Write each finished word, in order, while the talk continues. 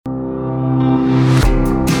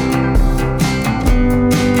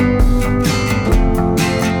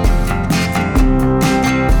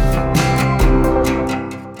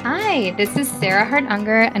Gerhard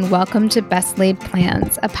Unger, and welcome to Best Laid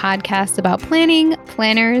Plans, a podcast about planning,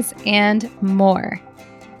 planners, and more.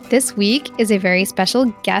 This week is a very special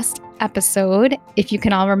guest episode. If you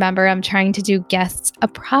can all remember, I'm trying to do guests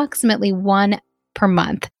approximately one per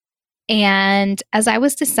month. And as I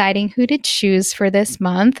was deciding who to choose for this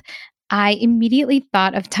month, I immediately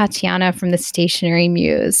thought of Tatiana from the Stationery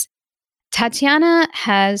Muse. Tatiana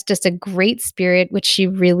has just a great spirit, which she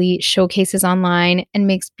really showcases online and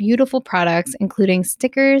makes beautiful products, including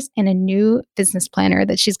stickers and a new business planner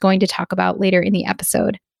that she's going to talk about later in the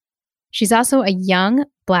episode. She's also a young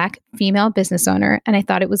Black female business owner, and I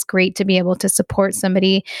thought it was great to be able to support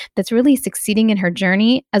somebody that's really succeeding in her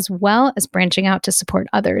journey, as well as branching out to support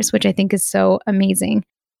others, which I think is so amazing.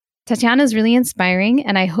 Tatiana is really inspiring,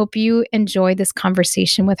 and I hope you enjoy this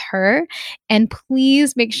conversation with her. And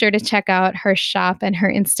please make sure to check out her shop and her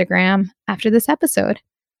Instagram after this episode.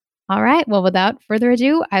 All right, well, without further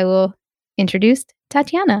ado, I will introduce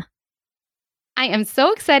Tatiana. I am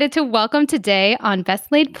so excited to welcome today on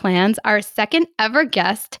Best Laid Plans our second ever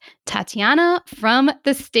guest, Tatiana from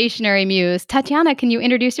the Stationery Muse. Tatiana, can you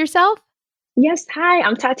introduce yourself? Yes. Hi,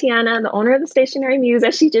 I'm Tatiana, the owner of the Stationery Muse.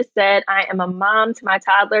 As she just said, I am a mom to my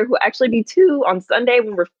toddler who will actually be 2 on Sunday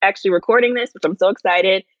when we're actually recording this, which I'm so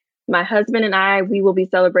excited. My husband and I, we will be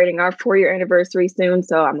celebrating our 4-year anniversary soon.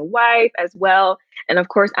 So I'm a wife as well. And of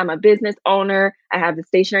course, I'm a business owner. I have the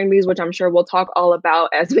Stationery Muse, which I'm sure we'll talk all about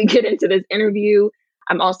as we get into this interview.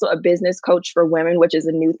 I'm also a business coach for women, which is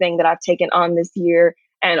a new thing that I've taken on this year.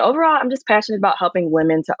 And overall, I'm just passionate about helping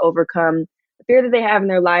women to overcome fear that they have in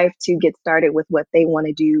their life to get started with what they want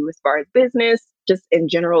to do as far as business, just in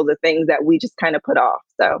general, the things that we just kind of put off.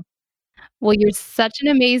 So, Well, you're such an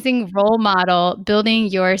amazing role model building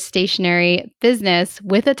your stationery business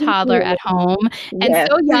with a thank toddler you. at home and Yes.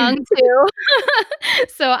 so young too.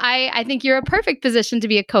 So I think you're a perfect position to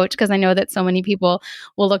be a coach because I know that so many people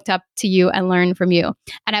will look up to you and learn from you.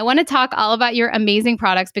 And I want to talk all about your amazing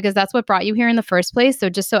products because that's what brought you here in the first place.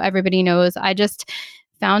 So just so everybody knows, I just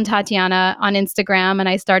found Tatiana on Instagram and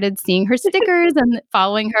I started seeing her stickers and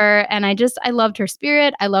following her. And I loved her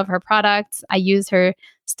spirit. I love her products. I use her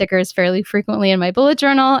stickers fairly frequently in my bullet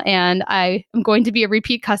journal and I am going to be a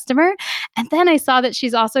repeat customer. And then I saw that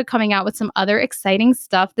she's also coming out with some other exciting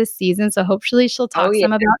stuff this season. So hopefully she'll talk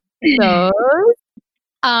some about those.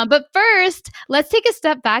 But first, let's take a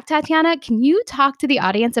step back, Tatiana. Can you talk to the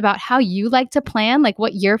audience about how you like to plan, like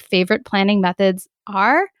what your favorite planning methods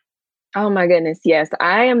are? Oh my goodness. Yes.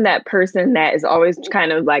 I am that person that is always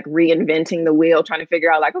kind of like reinventing the wheel, trying to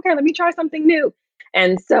figure out like, okay, let me try something new.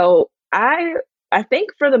 And so I think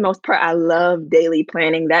for the most part, I love daily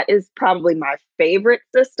planning. That is probably my favorite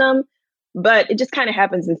system, but it just kind of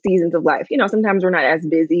happens in seasons of life. Sometimes we're not as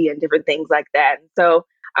busy and different things like that. And so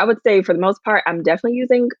I would say for the most part, I'm definitely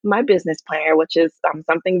using my business planner, which is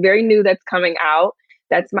something very new that's coming out.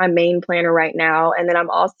 That's my main planner right now. And then I'm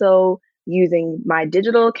also using my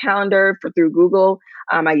digital calendar through Google.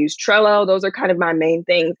 I use Trello. Those are kind of my main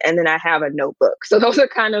things. And then I have a notebook. So those are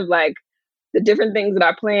kind of like the different things that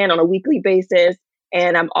I plan on a weekly basis.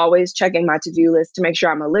 And I'm always checking my to-do list to make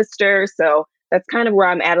sure I'm a lister. So that's kind of where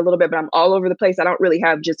I'm at a little bit, but I'm all over the place. I don't really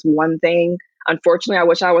have just one thing. Unfortunately, I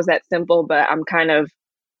wish I was that simple, but I'm kind of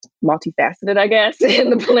multifaceted, I guess, in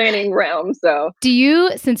the planning realm. So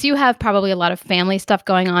Since you have probably a lot of family stuff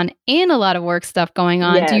going on and a lot of work stuff going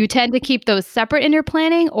on, do yes, you tend to keep those separate in your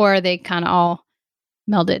planning or are they kind of all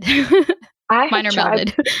melded? I Mine have are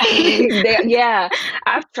tried. melded. Yeah,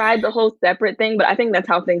 I've tried the whole separate thing, but I think that's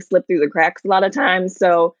how things slip through the cracks a lot of times.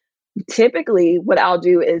 So typically, what I'll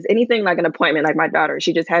do is anything like an appointment, like my daughter,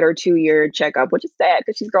 she just had her 2-year checkup, which is sad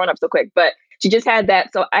because she's growing up so quick, but she just had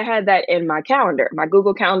that. So I had that in my calendar, my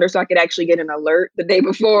Google Calendar, so I could actually get an alert the day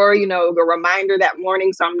before, a reminder that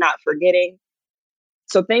morning so I'm not forgetting.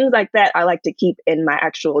 So things like that, I like to keep in my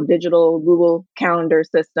actual digital Google Calendar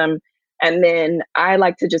system. And then I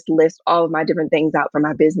like to just list all of my different things out for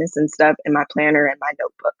my business and stuff in my planner and my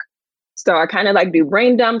notebook. So I kind of like do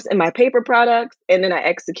brain dumps in my paper products and then I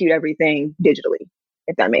execute everything digitally,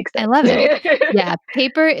 if that makes I sense. love it. Yeah,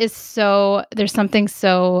 paper is there's something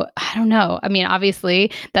so, I don't know. I mean,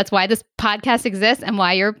 obviously, that's why this podcast exists and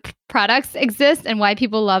why your products exist and why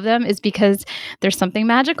people love them is because there's something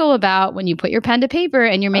magical about when you put your pen to paper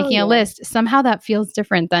and you're Oh, making a yeah. list. Somehow that feels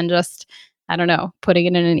different than just, I don't know, putting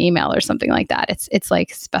it in an email or something like that. It's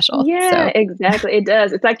like special. Yeah, So, exactly. It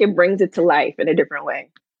does. It's like it brings it to life in a different way.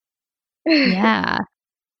 yeah.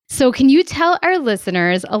 So, can you tell our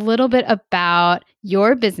listeners a little bit about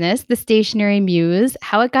your business, the Stationery Muse,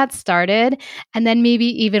 how it got started, and then maybe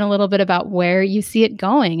even a little bit about where you see it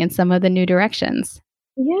going and some of the new directions?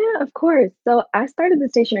 Yeah, of course. So I started the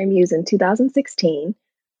Stationary Muse in 2016.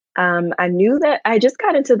 I knew that I just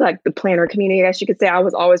got into like the planner community. I guess you could say I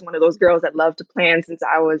was always one of those girls that loved to plan since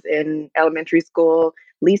I was in elementary school.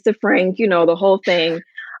 Lisa Frank, the whole thing.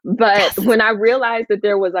 But Yes. when I realized that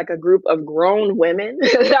there was like a group of grown women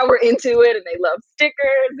that were into it and they loved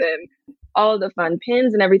stickers and all of the fun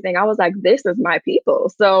pins and everything, I was like, this is my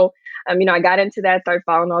people. So, I got into that, started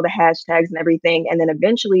following all the hashtags and everything. And then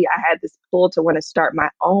eventually I had this pull to want to start my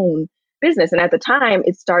own business. And at the time,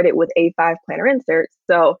 it started with A5 planner inserts.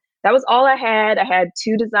 So that was all I had. I had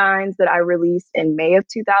two designs that I released in May of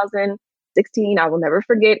 2016. I will never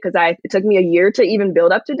forget because it took me a year to even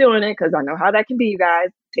build up to doing it because I know how that can be, you guys.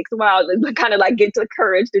 It takes a while to kind of like get the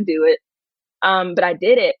courage to do it. But I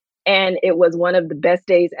did it. And it was one of the best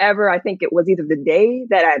days ever. I think it was either the day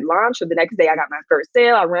that I launched or the next day I got my first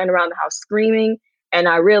sale. I ran around the house screaming and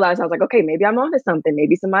I realized I was like, okay, maybe I'm onto something.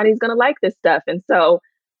 Maybe somebody's going to like this stuff. And so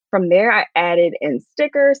from there, I added in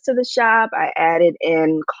stickers to the shop. I added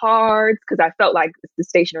in cards because I felt like it's the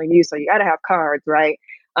Stationary Muse. So you got to have cards, right?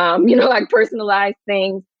 Like personalized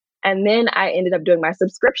things. And then I ended up doing my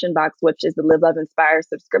subscription box, which is the Live, Love, Inspire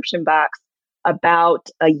subscription box about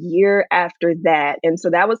a year after that. And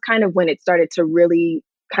so that was kind of when it started to really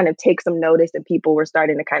kind of take some notice and people were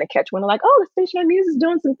starting to kind of catch one like, oh, the Stationary Muse is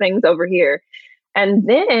doing some things over here. And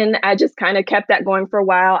then I just kind of kept that going for a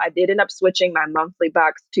while. I did end up switching my monthly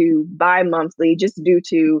box to bi-monthly just due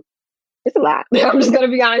to it's a lot. I'm just going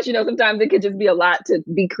to be honest. Sometimes it could just be a lot to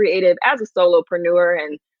be creative as a solopreneur.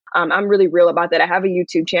 And I'm really real about that. I have a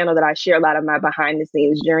YouTube channel that I share a lot of my behind the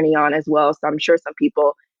scenes journey on as well. So I'm sure some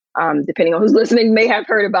people, depending on who's listening, may have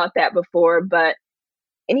heard about that before. But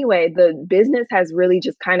anyway, the business has really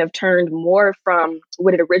just kind of turned more from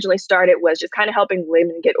what it originally started was just kind of helping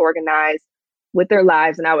women get organized with their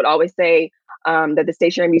lives. And I would always say that the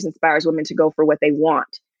Stationary Muse inspires women to go for what they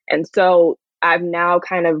want. And so I've now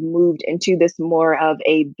kind of moved into this more of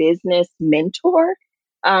a business mentor.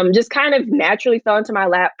 Just kind of naturally fell into my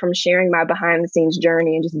lap from sharing my behind the scenes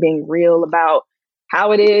journey and just being real about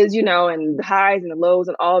how it is, and the highs and the lows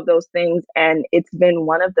and all of those things. And it's been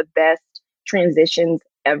one of the best transitions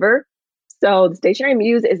ever. So the Stationary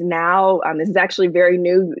Muse is now, this is actually very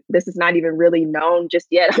new. This is not even really known just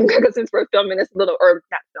yet. Since we're filming this a little, or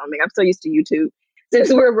not filming, I'm so used to YouTube.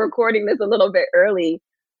 Since we're recording this a little bit early,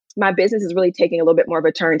 my business is really taking a little bit more of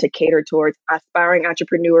a turn to cater towards aspiring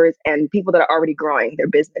entrepreneurs and people that are already growing their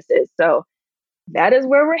businesses. So that is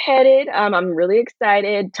where we're headed. I'm really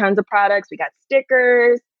excited. Tons of products. We got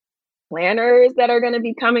stickers, planners that are going to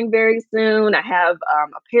be coming very soon. I have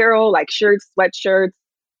apparel like shirts, sweatshirts,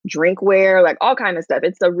 drinkware, like all kind of stuff.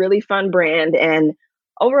 It's a really fun brand. And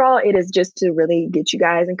overall, it is just to really get you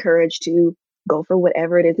guys encouraged to go for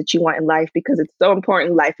whatever it is that you want in life because it's so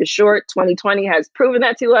important. Life is short. 2020 has proven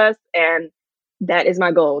that to us. And that is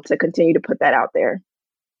my goal to continue to put that out there.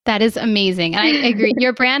 That is amazing. And I agree.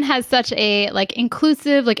 Your brand has such a like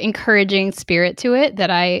inclusive, like encouraging spirit to it that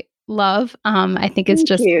I love. I think it's Thank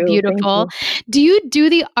just you. Thank beautiful. you. Do you do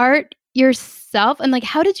the art yourself? And like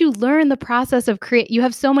how did you learn the process of create you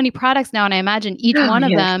have so many products now and I imagine each Oh, one of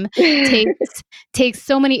yes. them takes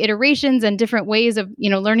so many iterations and different ways of,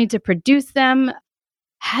 learning to produce them.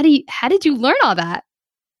 How did you learn all that?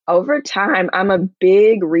 Over time, I'm a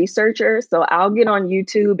big researcher, so I'll get on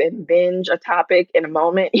YouTube and binge a topic in a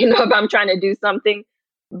moment, if I'm trying to do something.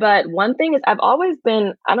 But one thing is, I've always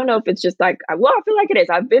been, I don't know if it's just like, well, I feel like it is.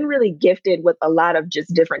 I've been really gifted with a lot of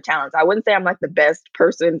just different talents. I wouldn't say I'm like the best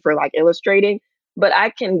person for like illustrating, but I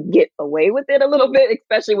can get away with it a little bit,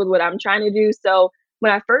 especially with what I'm trying to do. So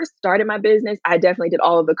when I first started my business, I definitely did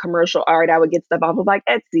all of the commercial art. I would get stuff off of like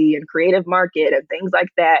Etsy and Creative Market and things like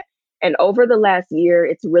that. And over the last year,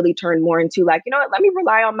 it's really turned more into like, you know what, let me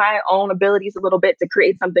rely on my own abilities a little bit to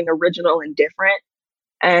create something original and different.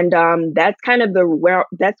 And that's kind of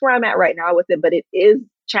that's where I'm at right now with it. But it is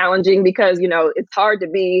challenging because, it's hard to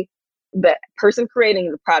be the person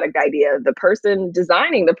creating the product idea, the person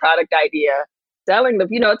designing the product idea, selling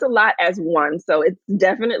it's a lot as one. So it's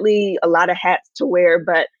definitely a lot of hats to wear.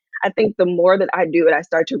 But I think the more that I do it, I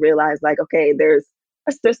start to realize like, okay, there's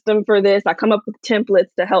a system for this. I come up with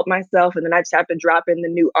templates to help myself, and then I just have to drop in the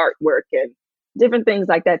new artwork and different things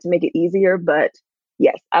like that to make it easier. But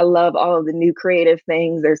yes, I love all of the new creative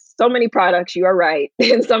things. There's so many products. You are right.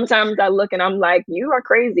 And sometimes I look and I'm like, you are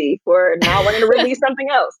crazy for not wanting to release something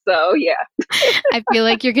else. So yeah. I feel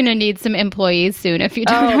like you're gonna need some employees soon if you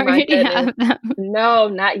don't Oh my already goodness. have them. No,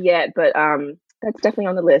 not yet, but that's definitely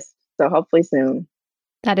on the list. So hopefully soon.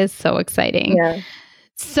 That is so exciting. Yeah.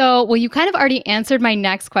 So, well, you kind of already answered my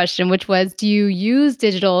next question, which was, do you use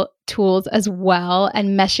digital tools as well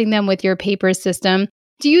and meshing them with your paper system?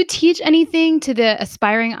 Do you teach anything to the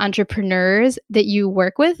aspiring entrepreneurs that you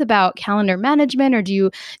work with about calendar management, or do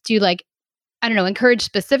you like, I don't know, encourage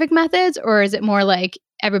specific methods, or is it more like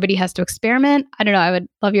everybody has to experiment? I don't know. I would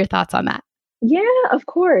love your thoughts on that. Yeah, of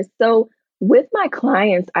course. So with my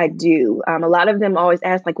clients, I do. A lot of them always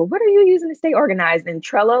ask, like, well, what are you using to stay organized? And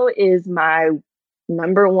Trello is my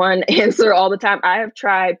number one answer all the time. I have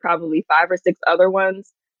tried probably five or six other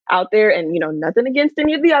ones out there, and nothing against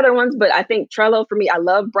any of the other ones, but I think Trello for me, I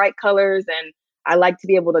love bright colors and I like to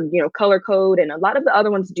be able to, color code. And a lot of the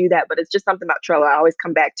other ones do that, but it's just something about Trello. I always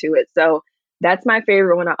come back to it. So that's my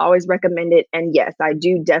favorite one. I always recommend it. And yes, I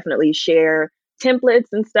do definitely share templates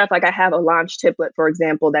and stuff. Like I have a launch template, for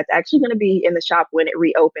example, that's actually going to be in the shop when it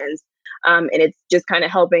reopens. And it's just kind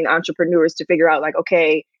of helping entrepreneurs to figure out like,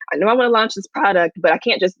 okay, I know I want to launch this product, but I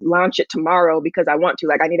can't just launch it tomorrow because I want to.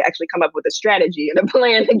 Like I need to actually come up with a strategy and a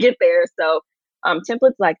plan to get there. So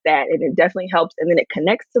templates like that, and it definitely helps. And then it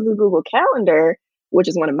connects to the Google Calendar, which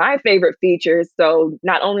is one of my favorite features. So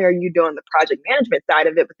not only are you doing the project management side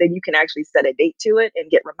of it, but then you can actually set a date to it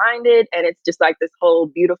and get reminded. And it's just like this whole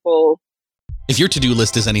beautiful. If your to-do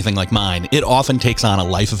list is anything like mine, it often takes on a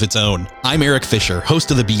life of its own. I'm Eric Fisher, host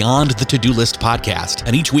of the Beyond the To-Do List podcast,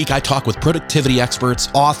 and each week I talk with productivity experts,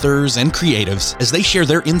 authors, and creatives as they share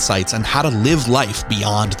their insights on how to live life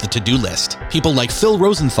beyond the to-do list. People like Phil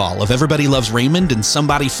Rosenthal of Everybody Loves Raymond and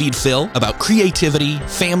Somebody Feed Phil about creativity,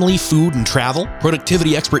 family, food, and travel,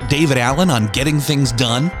 productivity expert David Allen on getting things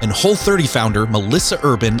done, and Whole30 founder Melissa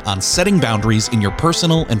Urban on setting boundaries in your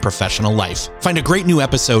personal and professional life. Find a great new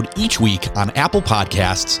episode each week on Apple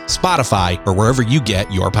Podcasts, Spotify, or wherever you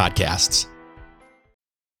get your podcasts.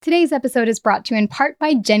 Today's episode is brought to you in part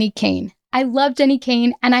by Jenni Kayne. I love Jenni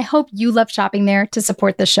Kayne, and I hope you love shopping there to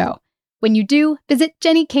support the show. When you do, visit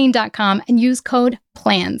jennikayne.com and use code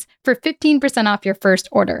PLANS for 15% off your first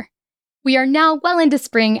order. We are now well into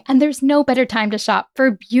spring, and there's no better time to shop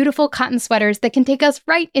for beautiful cotton sweaters that can take us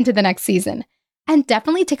right into the next season. And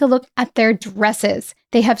definitely take a look at their dresses.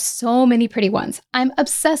 They have so many pretty ones. I'm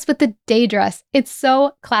obsessed with the day dress. It's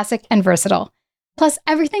so classic and versatile. Plus,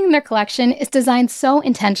 everything in their collection is designed so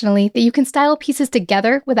intentionally that you can style pieces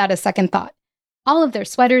together without a second thought. All of their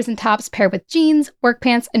sweaters and tops pair with jeans, work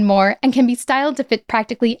pants, and more, and can be styled to fit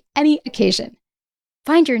practically any occasion.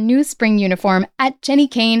 Find your new spring uniform at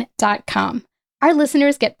jennikayne.com. Our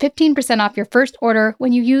listeners get 15% off your first order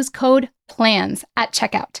when you use code PLANS at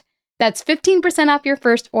checkout. That's 15% off your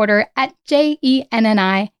first order at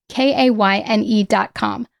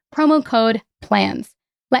jennikayne.com. Promo code PLANS.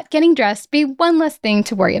 Let getting dressed be one less thing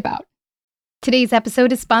to worry about. Today's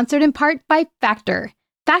episode is sponsored in part by Factor.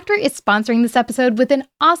 Factor is sponsoring this episode with an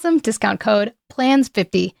awesome discount code,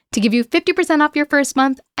 PLANS50, to give you 50% off your first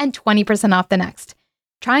month and 20% off the next.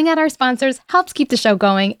 Trying out our sponsors helps keep the show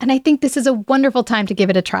going, and I think this is a wonderful time to give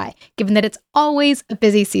it a try, given that it's always a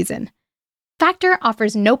busy season. Factor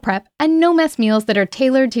offers no prep and no mess meals that are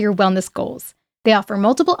tailored to your wellness goals. They offer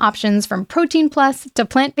multiple options from protein plus to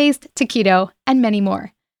plant-based to keto and many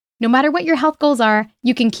more. No matter what your health goals are,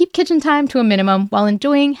 you can keep kitchen time to a minimum while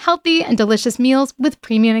enjoying healthy and delicious meals with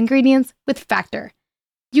premium ingredients with Factor.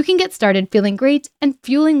 You can get started feeling great and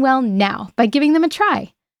fueling well now by giving them a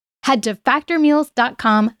try. Head to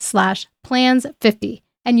factormeals.com/plans50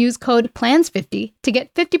 and use code PLANS50 to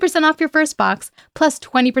get 50% off your first box plus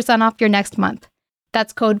 20% off your next month.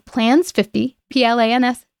 That's code PLANS50,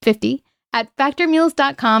 PLANS 50, at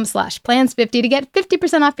factormeals.com/plans50 to get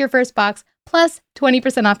 50% off your first box plus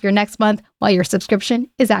 20% off your next month while your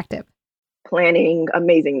subscription is active. Planning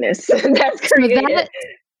amazingness. That's creative.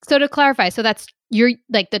 So to clarify, so that's you're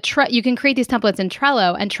like you can create these templates in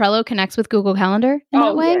Trello, and Trello connects with Google Calendar in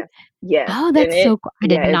that way? Yes. Oh, that's so cool. I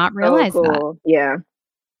did not realize that. Yeah.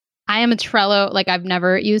 I am a Trello, like I've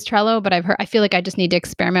never used Trello, but I feel like I just need to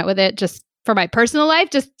experiment with it just for my personal life,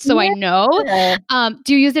 just so I know.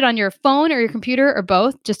 Do you use it on your phone or your computer or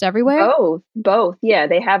both, just everywhere? Both. Yeah.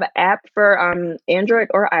 They have an app for Android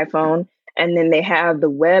or iPhone, and then they have the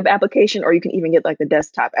web application, or you can even get like the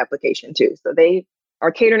desktop application too. So they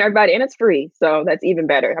are catering everybody, and it's free. So that's even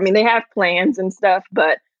better. I mean, they have plans and stuff,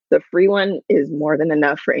 but the free one is more than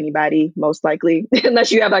enough for anybody, most likely, unless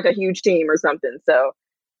you have like a huge team or something. So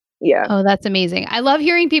yeah. Oh, that's amazing. I love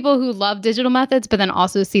hearing people who love digital methods, but then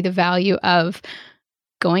also see the value of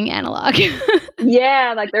going analog.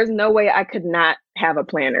 Yeah, like there's no way I could not have a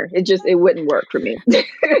planner. It wouldn't work for me.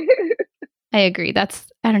 I agree.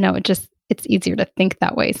 I don't know, it's easier to think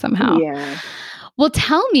that way somehow. Yeah. Well,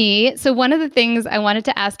 tell me, so one of the things I wanted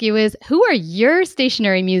to ask you is, who are your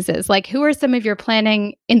stationery muses? Like, who are some of your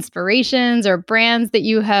planning inspirations or brands that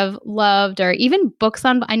you have loved, or even books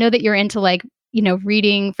on? I know that you're into like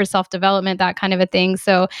reading for self-development, that kind of a thing.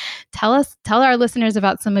 So tell our listeners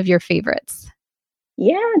about some of your favorites.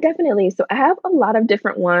 Yeah, definitely. So I have a lot of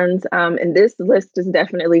different ones. And this list is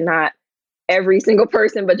definitely not every single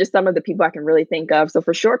person, but just some of the people I can really think of. So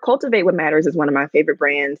for sure, Cultivate What Matters is one of my favorite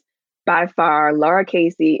brands by far. Laura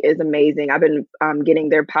Casey is amazing. I've been getting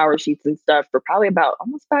their power sheets and stuff for probably about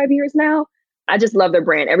almost 5 years now. I just love their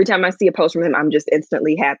brand. Every time I see a post from them, I'm just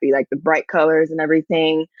instantly happy, like the bright colors and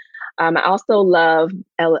everything. I also love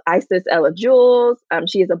Isis Ella Jules.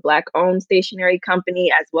 She is a Black-owned stationery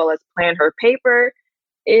company, as well as Plan Her Paper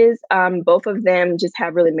is both of them just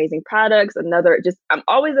have really amazing products. I'm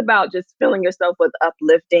always about just filling yourself with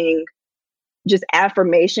uplifting, just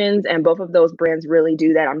affirmations, and both of those brands really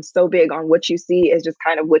do that. I'm so big on what you see is just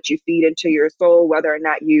kind of what you feed into your soul, whether or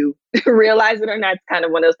not you realize it or not. It's kind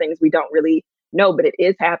of one of those things we don't really know, but it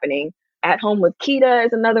is happening. At Home with Keita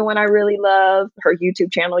is another one I really love. Her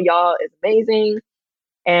YouTube channel, y'all, is amazing.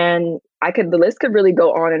 And the list could really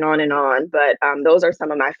go on and on and on, but those are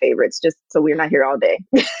some of my favorites, just so we're not here all day.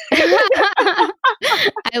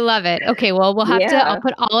 I love it. Okay, well, I'll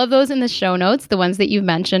put all of those in the show notes, the ones that you've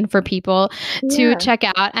mentioned for people to check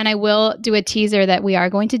out. And I will do a teaser that we are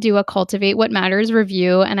going to do a Cultivate What Matters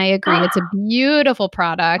review. And I agree, it's a beautiful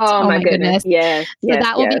product. Oh my goodness. Yes. So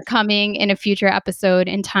that will be coming in a future episode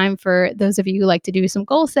in time for those of you who like to do some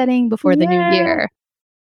goal setting before the new year.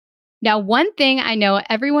 Now, one thing I know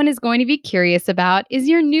everyone is going to be curious about is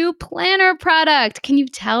your new planner product. Can you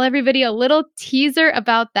tell everybody a little teaser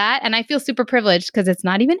about that? And I feel super privileged because it's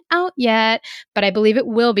not even out yet, but I believe it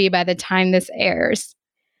will be by the time this airs.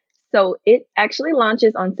 So it actually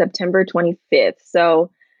launches on September 25th. So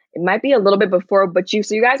it might be a little bit before, but you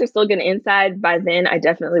guys are still getting inside by then. I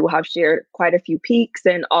definitely will have shared quite a few peeks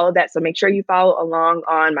and all of that. So make sure you follow along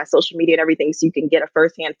on my social media and everything so you can get a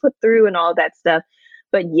firsthand flip through and all of that stuff.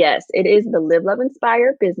 But yes, it is the Live, Love,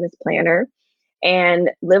 Inspire business planner. And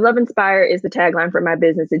Live, Love, Inspire is the tagline for my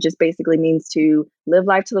business. It just basically means to live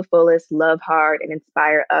life to the fullest, love hard, and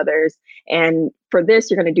inspire others. And for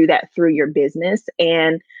this, you're going to do that through your business.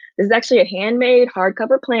 And this is actually a handmade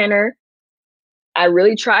hardcover planner. I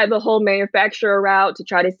really tried the whole manufacturer route to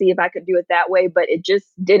try to see if I could do it that way, but it just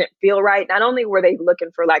didn't feel right. Not only were they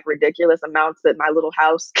looking for like ridiculous amounts that my little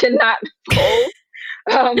house cannot hold,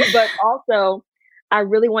 but also I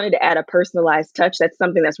really wanted to add a personalized touch. That's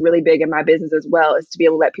something that's really big in my business as well, is to be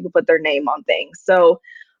able to let people put their name on things. So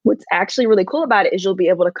what's actually really cool about it is you'll be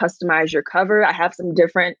able to customize your cover. I have some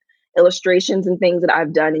different illustrations and things that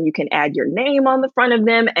I've done, and you can add your name on the front of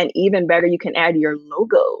them. And even better, you can add your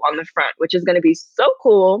logo on the front, which is going to be so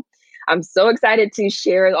cool. I'm so excited to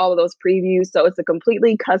share all of those previews. So it's a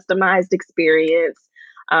completely customized experience.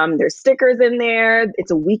 There's stickers in there.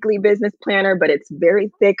 It's a weekly business planner, but it's very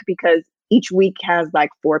thick because each week has like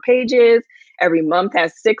 4 pages. Every month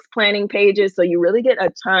has 6 planning pages. So you really get a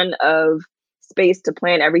ton of space to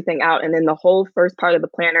plan everything out. And then the whole first part of the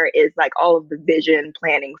planner is like all of the vision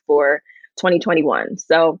planning for 2021.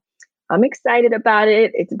 So I'm excited about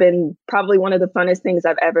it. It's been probably one of the funnest things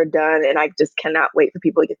I've ever done. And I just cannot wait for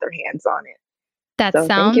people to get their hands on it.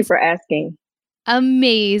 Thank you for asking.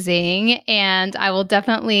 Amazing. And I will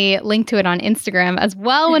definitely link to it on Instagram as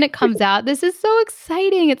well when it comes out. This is so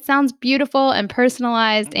exciting. It sounds beautiful and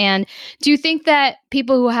personalized. And do you think that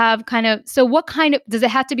people who have does it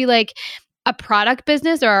have to be like a product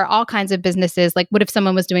business, or are all kinds of businesses? Like, what if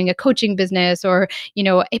someone was doing a coaching business or,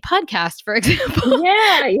 a podcast, for example?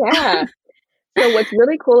 Yeah. So what's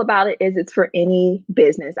really cool about it is it's for any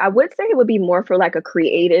business. I would say it would be more for like a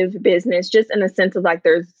creative business, just in the sense of like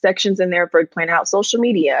there's sections in there for planning out social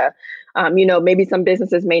media. Maybe some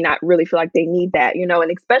businesses may not really feel like they need that,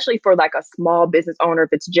 and especially for like a small business owner,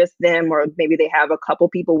 if it's just them or maybe they have a couple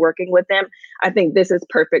people working with them, I think this is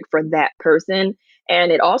perfect for that person.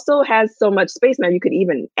 And it also has so much space now. You could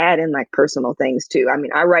even add in like personal things too. I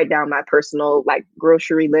mean, I write down my personal like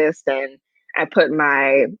grocery list, and I put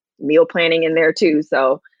my meal planning in there too.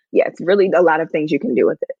 So yeah, it's really a lot of things you can do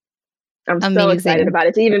with it. I'm so excited about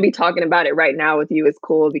it. To even be talking about it right now with you is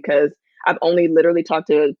cool, because I've only literally talked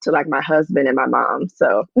to like my husband and my mom.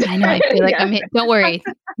 So I know, I feel like don't worry,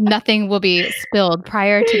 nothing will be spilled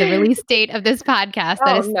prior to the release date of this podcast.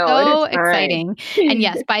 That is so exciting. And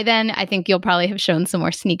yes, by then I think you'll probably have shown some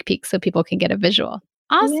more sneak peeks so people can get a visual.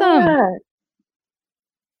 Awesome. Yeah.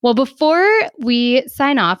 Well, before we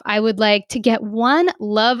sign off, I would like to get one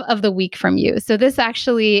love of the week from you. So this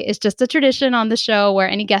actually is just a tradition on the show where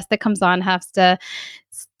any guest that comes on has to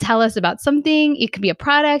tell us about something. It could be a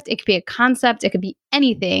product, it could be a concept, it could be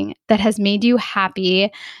anything that has made you happy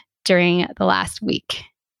during the last week.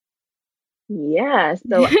 Yeah,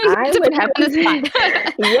 so I would have to say,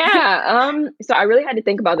 yeah. So I really had to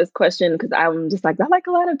think about this question because I'm just like, I like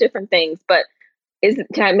a lot of different things, but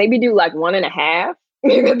can I maybe do like one and a half?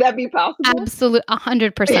 Would that be possible? Absolute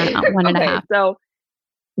 100% on one and a Okay, half. so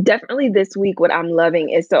definitely this week, what I'm loving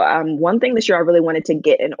is one thing this year I really wanted to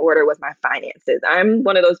get in order was my finances. I'm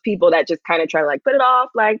one of those people that just kind of try to like put it off,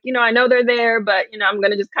 like, I know they're there, but I'm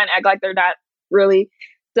gonna just kind of act like they're not really.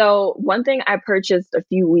 So one thing I purchased a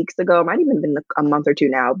few weeks ago, might even been a month or two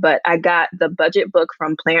now, but I got the budget book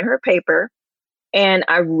from Plan Her Paper. And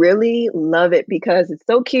I really love it because it's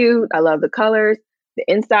so cute. I love the colors. The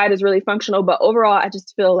inside is really functional, but overall, I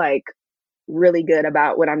just feel like really good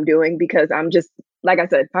about what I'm doing because I'm just, like I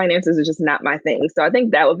said, finances is just not my thing. So I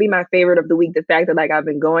think that would be my favorite of the week. The fact that like I've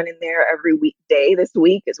been going in there every weekday this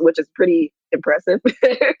week which is pretty impressive.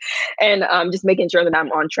 And just making sure that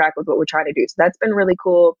I'm on track with what we're trying to do. So that's been really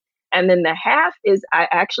cool. And then the half is I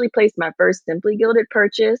actually placed my first Simply Gilded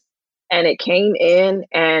purchase and it came in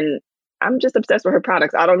and I'm just obsessed with her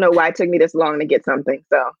products. I don't know why it took me this long to get something.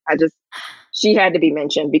 So she had to be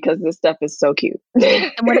mentioned because this stuff is so cute.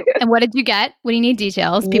 And what did you get? What do you need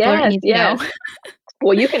details? People need to know.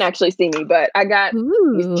 Well, you can actually see me, but I got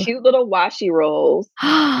these cute little washi rolls.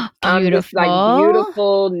 Beautiful. This like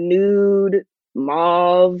beautiful nude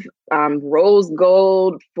mauve, rose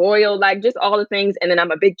gold, foil, like just all the things. And then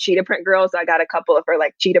I'm a big cheetah print girl, so I got a couple of her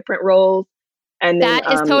like cheetah print rolls. And then,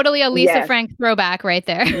 that is totally a Lisa Frank throwback right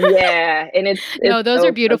there. Yeah, and it's no, those so,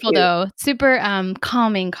 are beautiful so though. Super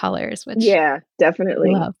calming colors, which definitely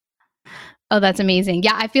love. Oh, that's amazing.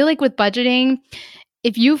 Yeah, I feel like with budgeting,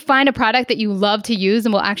 if you find a product that you love to use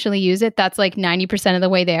and will actually use it, that's like 90% of the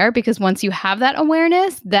way there. Because once you have that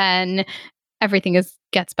awareness, then everything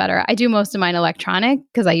gets better. I do most of mine electronic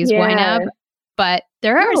because I use YNAB. But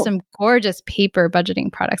there are some gorgeous paper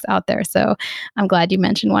budgeting products out there. So I'm glad you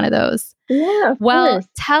mentioned one of those. Yeah. Well,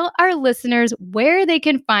 tell our listeners where they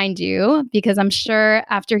can find you, because I'm sure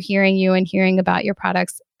after hearing you and hearing about your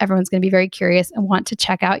products, everyone's going to be very curious and want to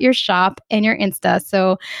check out your shop and your Insta.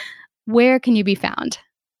 So where can you be found?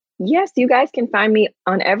 Yes, you guys can find me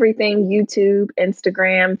on everything: YouTube,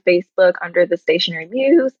 Instagram, Facebook under The Stationery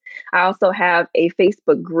Muse. I also have a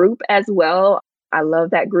Facebook group as well. I love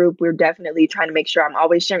that group. We're definitely trying to make sure I'm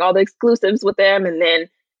always sharing all the exclusives with them and then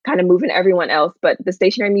kind of moving everyone else. But The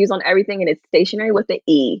Stationery Muse on everything, and it's stationery with the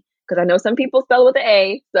E, because I know some people spell it with the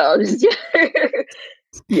A. So just,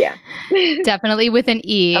 yeah. Definitely with an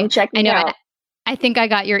E. I'm checking out. I think I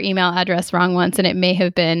got your email address wrong once, and it may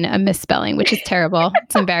have been a misspelling, which is terrible.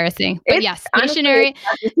 It's embarrassing. But yes, Stationery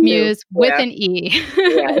Muse with an E.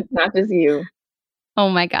 Yeah, it's not just you. Oh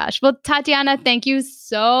my gosh. Well, Tatiana, thank you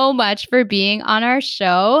so much for being on our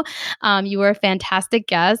show. You were a fantastic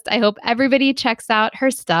guest. I hope everybody checks out her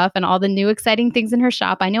stuff and all the new exciting things in her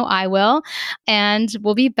shop. I know I will. And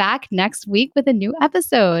we'll be back next week with a new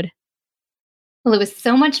episode. Well, it was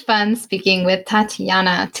so much fun speaking with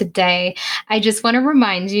Tatiana today. I just want to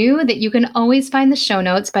remind you that you can always find the show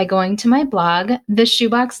notes by going to my blog,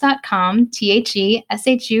 theshoebox.com,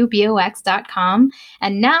 theshubox.com.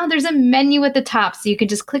 And now there's a menu at the top, so you can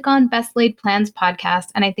just click on Best Laid Plans podcast.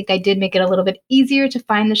 And I think I did make it a little bit easier to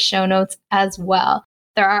find the show notes as well.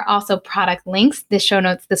 There are also product links. The show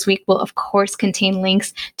notes this week will, of course, contain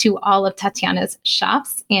links to all of Tatiana's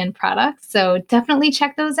shops and products. So definitely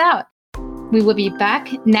check those out. We will be back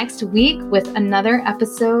next week with another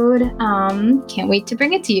episode. Can't wait to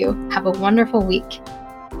bring it to you. Have a wonderful week.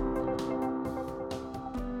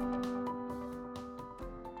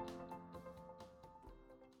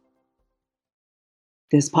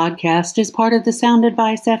 This podcast is part of the Sound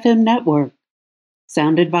Advice FM network.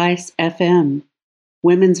 Sound Advice FM.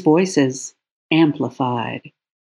 Women's voices amplified.